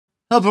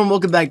Hello everyone,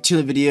 welcome back to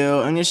the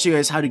video. I'm going to show you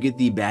guys how to get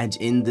the badge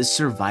in this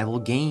survival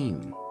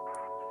game.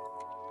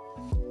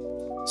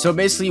 So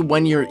basically,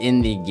 when you're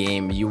in the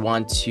game, you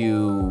want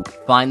to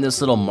find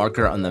this little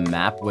marker on the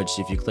map, which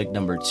if you click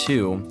number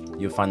 2,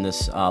 you'll find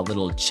this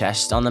little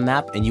chest on the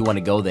map, and you want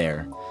to go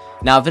there.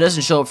 Now, if it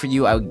doesn't show up for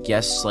you, I would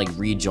guess like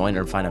rejoin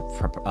or find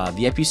a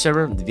VIP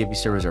server. The VIP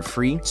servers are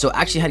free. So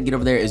actually how to get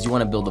over there is you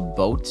want to build a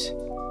boat.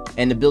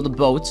 And to build a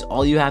boat,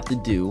 all you have to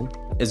do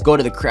is go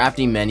to the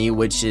crafting menu,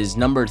 which is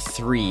number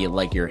 3,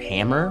 like your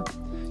hammer.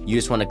 You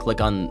just want to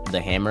click on the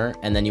hammer,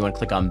 and then you want to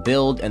click on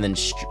build, and then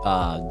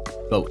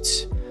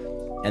boats.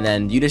 And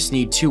then you just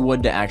need 2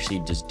 wood to actually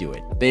just do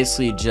it.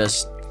 Basically,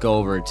 just go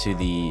over to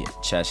the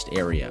chest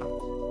area.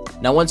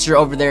 Now, once you're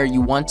over there,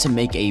 you want to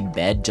make a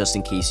bed just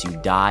in case you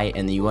die,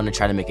 and then you want to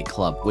try to make a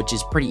club, which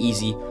is pretty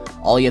easy.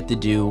 All you have to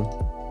do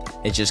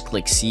is just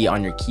click C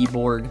on your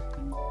keyboard,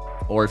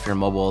 or if you're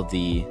mobile,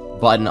 the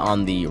button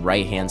on the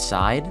right hand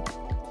side.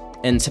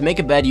 And to make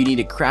a bed, you need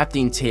a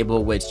crafting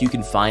table, which you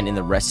can find in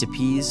the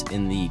recipes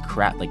in the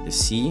like the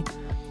C.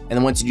 And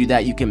then once you do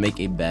that, you can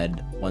make a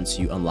bed once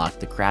you unlock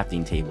the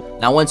crafting table.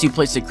 Now, once you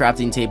place the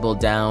crafting table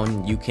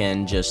down, you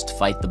can just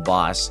fight the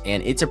boss,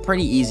 and it's a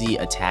pretty easy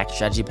attack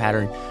strategy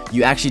pattern.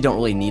 You actually don't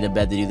really need a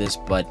bed to do this,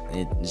 but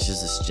it's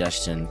just a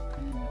suggestion.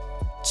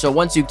 So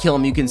once you kill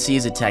him, you can see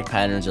his attack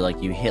patterns are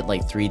like you hit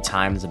like 3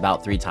 times,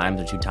 about 3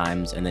 times or 2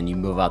 times, and then you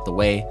move out the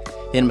way,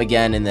 hit him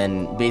again, and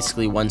then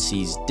basically once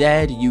he's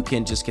dead, you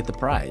can just get the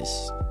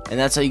prize. And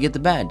that's how you get the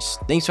badge.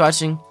 Thanks for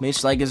watching. Make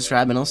sure to like and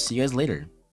subscribe, and I'll see you guys later.